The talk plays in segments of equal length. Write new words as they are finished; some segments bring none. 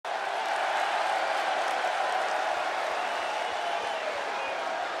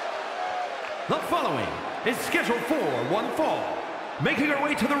The following is scheduled for one fall. Making her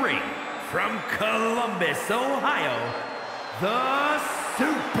way to the ring from Columbus, Ohio, the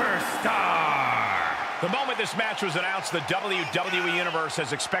Superstar. The moment this match was announced, the WWE Universe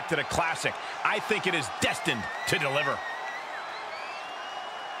has expected a classic. I think it is destined to deliver.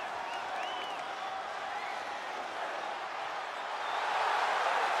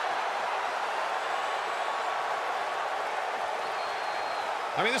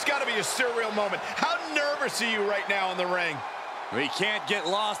 I mean, this got to be a surreal moment. How nervous are you right now in the ring? He can't get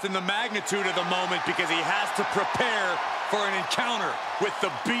lost in the magnitude of the moment because he has to prepare for an encounter with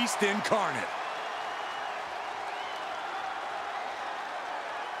the Beast incarnate.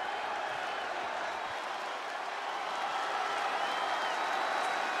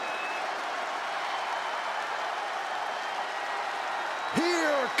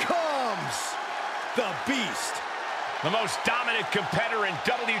 Here comes the Beast. The most dominant competitor in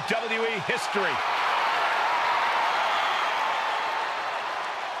WWE history.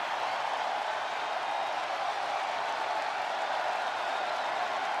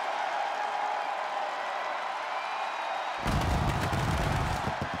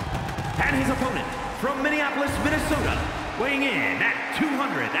 And his opponent from Minneapolis, Minnesota, weighing in at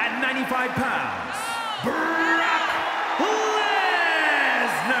 295 pounds, Brock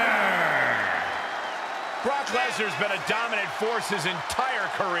Lesnar. Brock Lesnar's been a dominant force his entire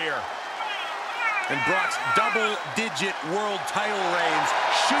career. And Brock's double-digit world title reigns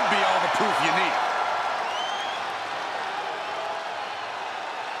should be all the proof you need.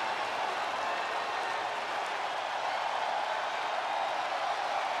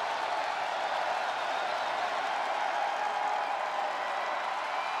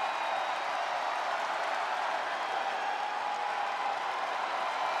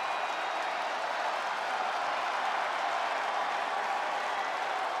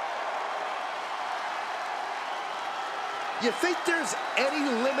 You think there's any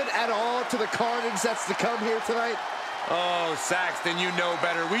limit at all to the carnage that's to come here tonight? Oh, Saxton, you know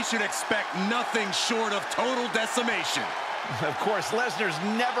better. We should expect nothing short of total decimation. Of course, Lesnar's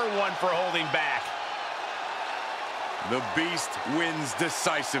never one for holding back. The Beast wins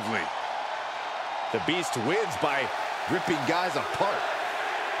decisively. The Beast wins by ripping guys apart.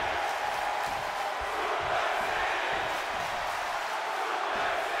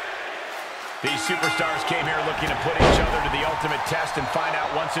 These superstars came here looking to put each other to the ultimate test and find out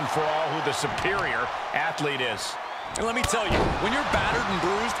once and for all who the superior athlete is. And let me tell you, when you're battered and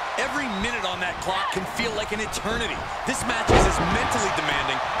bruised, every minute on that clock can feel like an eternity. This match is as mentally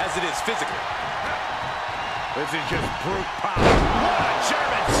demanding as it is physical. This is just brute power. What a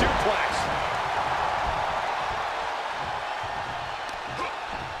German suplex.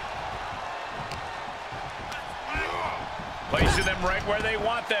 Placing them right where they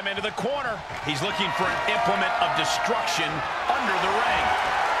want them, into the corner. He's looking for an implement of destruction under the ring.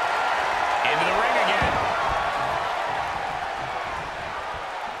 Into the ring again.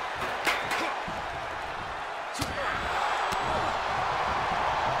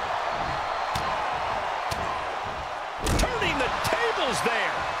 Turning the tables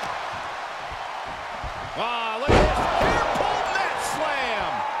there. Ah, look at this. Hair pulled net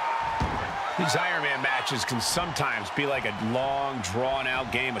slam. These Iron Man matches can sometimes be like a long,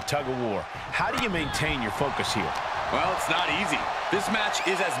 drawn-out game of tug-of-war. How do you maintain your focus here? Well, it's not easy. This match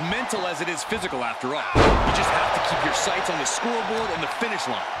is as mental as it is physical, after all. You just have to keep your sights on the scoreboard and the finish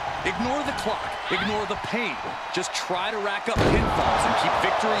line. Ignore the clock. Ignore the pain. Just try to rack up pinfalls and keep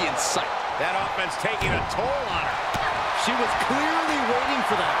victory in sight. That offense taking a toll on her. She was clearly waiting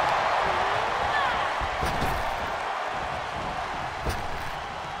for that.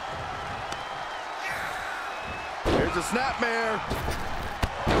 There's a snapmare.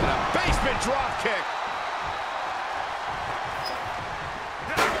 And a basement drop kick.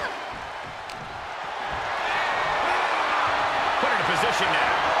 Put her in position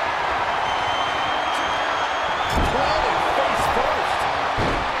now. Planted face first.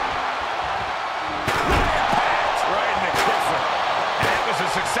 Impact right in the kisser. And that was a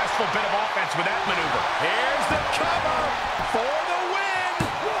successful bit of offense with that maneuver. Here's the cover for the win.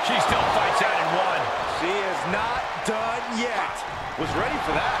 She still fights out in one. She is not done yet. Was ready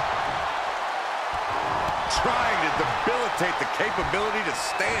for that. Trying to debilitate the capability to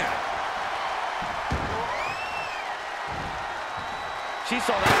stand. She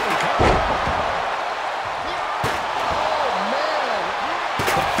saw that one coming. Oh, man.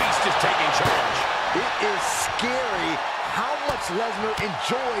 The Beast is taking charge. It is scary how much Lesnar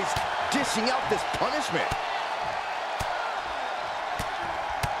enjoys dishing out this punishment.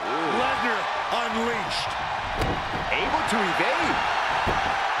 Lesnar unleashed. Able to evade.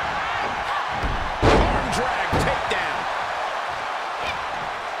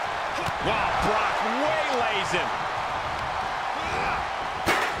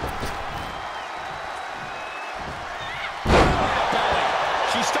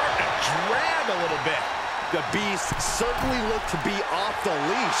 Beast certainly looked to be off the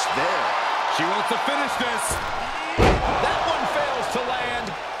leash there. She wants to finish this. That one fails to land.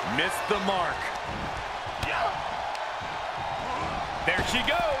 Missed the mark. There she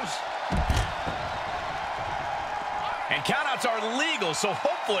goes. And countouts are legal, so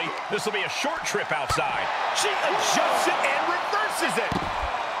hopefully this will be a short trip outside. She adjusts it and reverses it.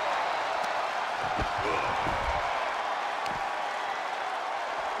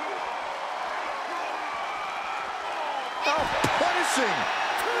 Oh, punishing.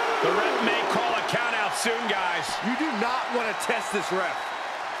 The ref may call a countout soon, guys. You do not want to test this ref.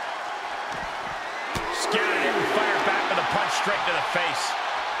 Scouted it and fired back with a punch straight to the face.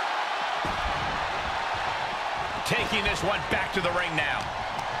 Taking this one back to the ring now.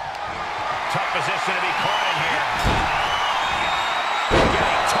 Tough position to be caught in here.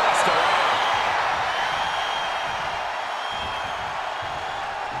 Getting tossed around.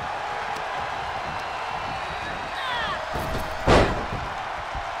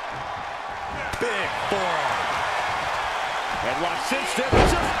 Big forearm. Headlock cinched it,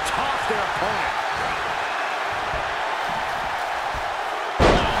 just tossed their opponent.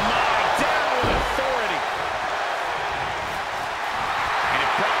 Oh my, down with authority. And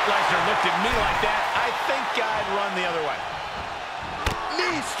if Brock Lesnar looked at me like that, I think I'd run the other way.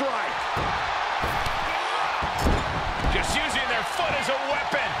 Knee strike. Just using their foot as a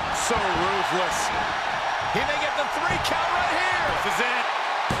weapon. So ruthless. He may get the 3 count right here. This is it.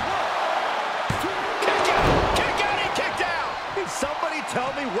 Somebody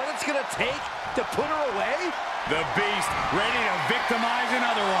tell me what it's going to take to put her away? The Beast ready to victimize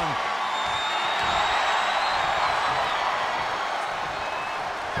another one.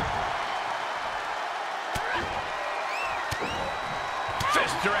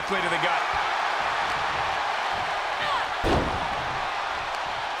 Fist directly to the gut.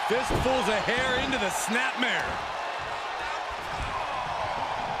 Fistfuls of hair into the snapmare.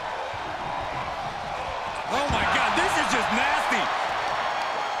 Oh my God, this is just nasty.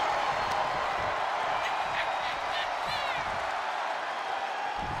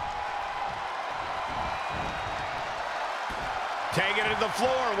 Taking it to the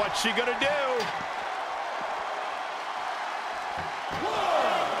floor. What's she gonna do?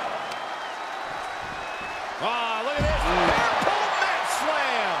 Ah, look at this. Air-pull mat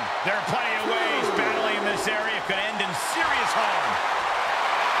slam. There are plenty of ways battling in this area could end in serious harm.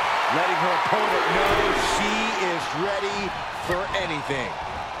 Letting her opponent know she is ready for anything.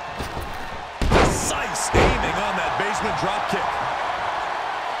 Precise aiming on that basement drop kick.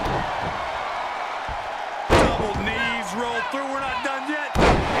 Double knees roll through. We're not done yet.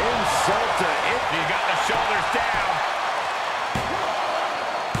 Insult to it. He got the shoulders down.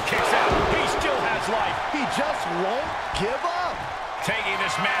 Kicks out. He still has life. He just won't give up. Taking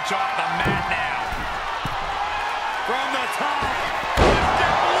this match off the mat now. From the top.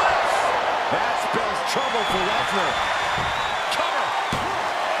 Bliss. That spells trouble for Lesnar. Cover.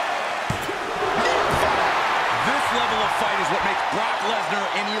 This level of fight is what makes Brock Lesnar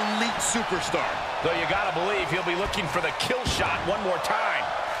an elite superstar. Though you gotta believe he'll be looking for the kill shot one more time.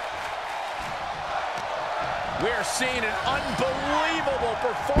 We're seeing an unbelievable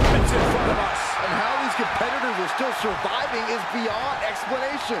performance in front of us. And how these competitors are still surviving is beyond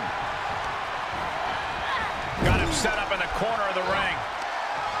explanation. Got him set up in the corner of the ring.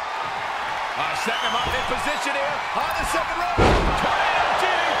 Setting him up in position here on the second row.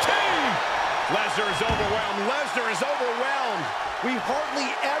 DDT! Lesnar is overwhelmed. Lesnar is overwhelmed. We hardly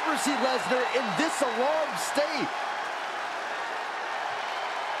ever see Lesnar in this alarmed state.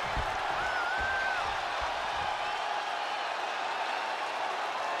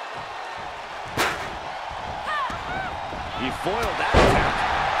 He foiled that attempt.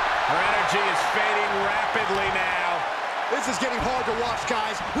 Her energy is fading rapidly now. This is getting hard to watch,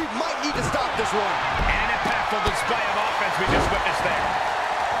 guys. We might need to stop this one. And an impactful display of offense we just witnessed there.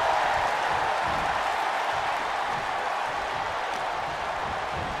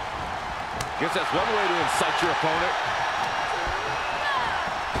 Guess that's one way to incite your opponent.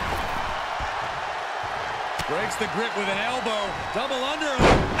 Breaks the grip with an elbow. Double under.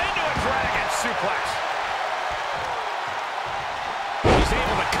 Into a dragon suplex. He's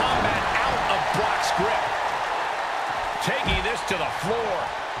able to combat out of Brock's grip. Taking this to the floor.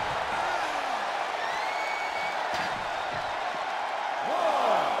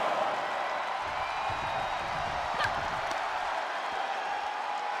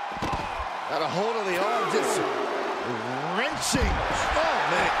 Got a hold of the arm, just wrenching. Oh,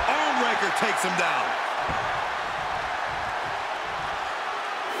 man. Arm breaker takes him down.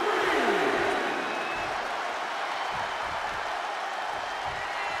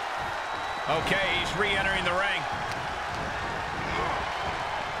 Okay, he's re-entering the ring.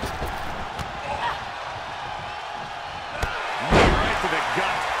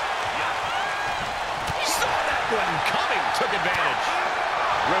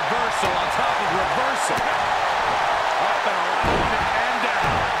 reversal on top of reversal. Up and around and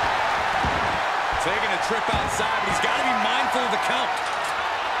down. Taking a trip outside, but he's got to be mindful of the count.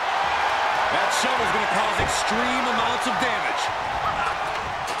 That shove is going to cause extreme amounts of damage.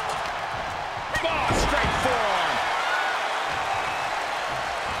 Oh, straight forearm.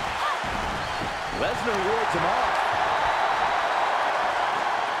 Lesnar wards him off.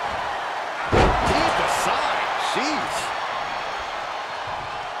 Deep aside. Jeez.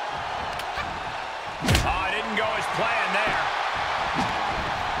 Oh, it didn't go as planned there.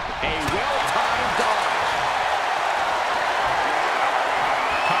 A well-timed dodge.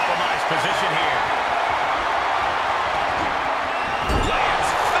 Compromised position here. Lands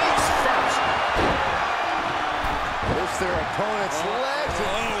face first. There's their opponent's legs.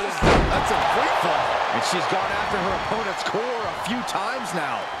 That's a free fall. And she's gone after her opponent's core a few times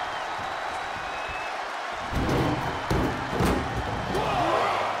now.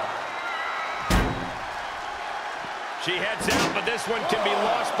 She heads out, but this one can be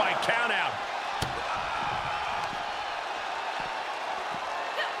lost by countout.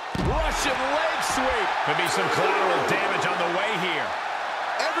 Russian leg sweep. Could be some collateral damage on the way here.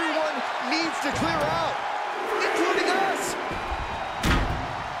 Everyone needs to clear out, including us.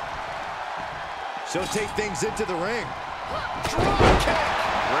 She'll take things into the ring. Drop kick.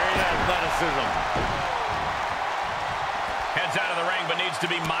 Great athleticism. Heads out of the ring, but needs to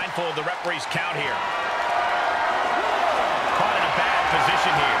be mindful of the referee's count here. Caught in a bad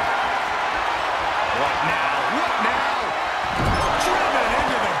position here. What now? What now? Driven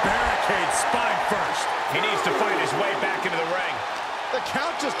into the barricade, spine first. He needs to fight his way back into the ring. The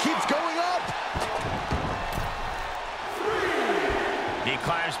count just keeps going up. He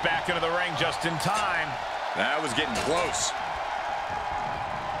climbs back into the ring just in time. That was getting close.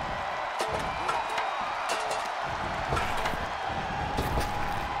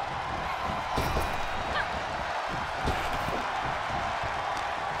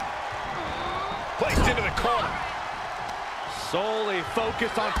 Placed into the corner. Solely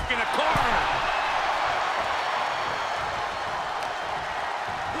focused on in a corner.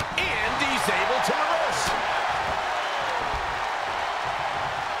 And he's able to reverse.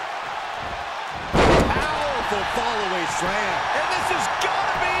 Powerful fall-away slam. And this has got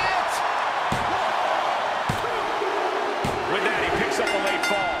to be it. With that, he picks up a late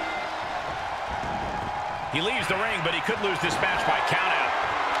fall. He leaves the ring, but he could lose this match by countout.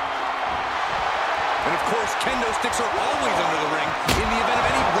 And of course, kendo sticks are always under the ring in the event of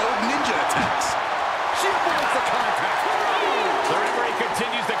any rogue ninja attacks. She avoids the contact. The referee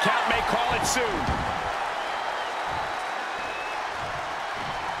continues the count, may call it soon.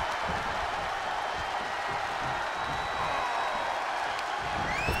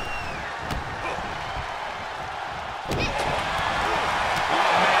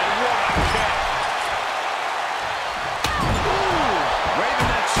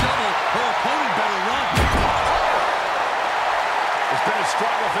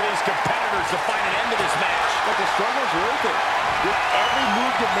 Struggle for these competitors to find an end to this match. But the struggle's worth it. With every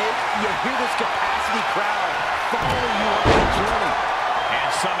move you make, you hear this capacity crowd following you on the journey. And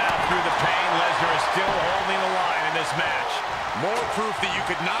somehow through the pain, Lesnar is still holding the line in this match. More proof that you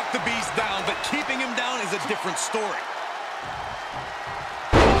could knock the beast down, but keeping him down is a different story.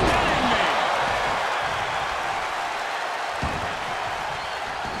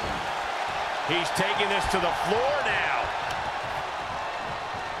 He's taking this to the floor now.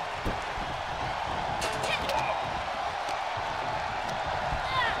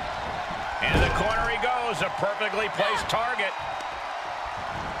 Into the corner he goes, a perfectly placed target.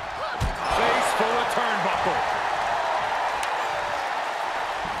 Face full of turnbuckle.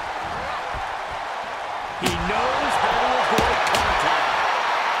 He knows how to avoid contact.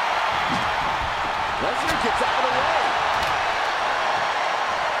 Lesnar gets out of the way.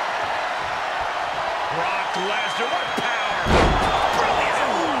 Brock Lesnar, what power!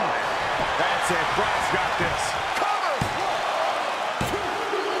 Brilliant! That's it, Brock's got this.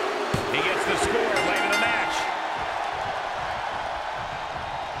 He gets the score late in the match.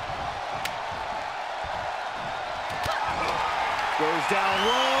 Goes down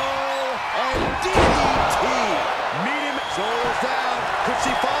low, and DDT. Meet him. Shoulders down. Could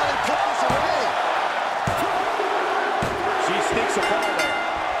she finally put this away? She sneaks a fall there.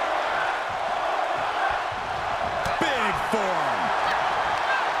 Big form.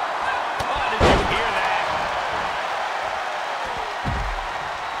 Oh, did you hear that?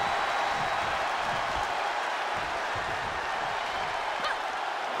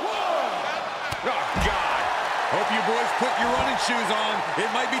 Oh, God. Hope you boys put your running shoes on. It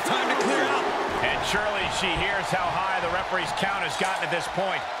might be time to clear out. And surely she hears how high the referee's count has gotten at this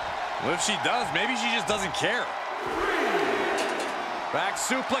point. Well, if she does, maybe she just doesn't care. Back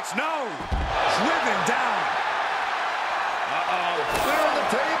suplex, no! Driven down. Uh-oh. Clearing the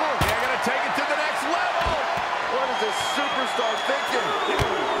table. They're gonna take it to the next level. What is this superstar thinking?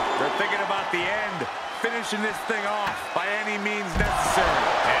 They're thinking about the end, finishing this thing off by any means necessary.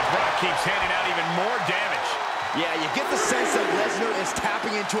 And Brock keeps handing out even more damage. Yeah, you get the sense that Lesnar is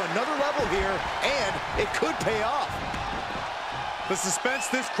tapping into another level here, and it could pay off. The suspense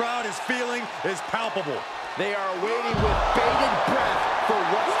this crowd is feeling is palpable. They are waiting with bated breath for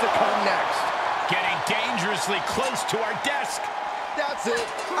what's to come next. Getting dangerously close to our desk. That's it.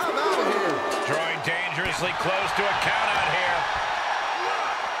 I'm out of here. Drawing dangerously close to a count out here.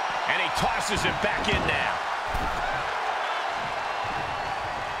 And he tosses it back in now.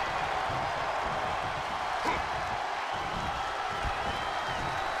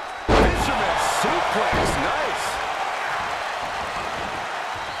 Fisherman suplex, nice.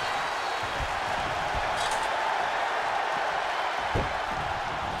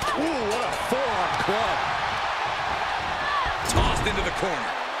 Ooh, what a forearm club. Tossed into the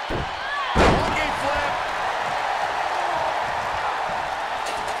corner.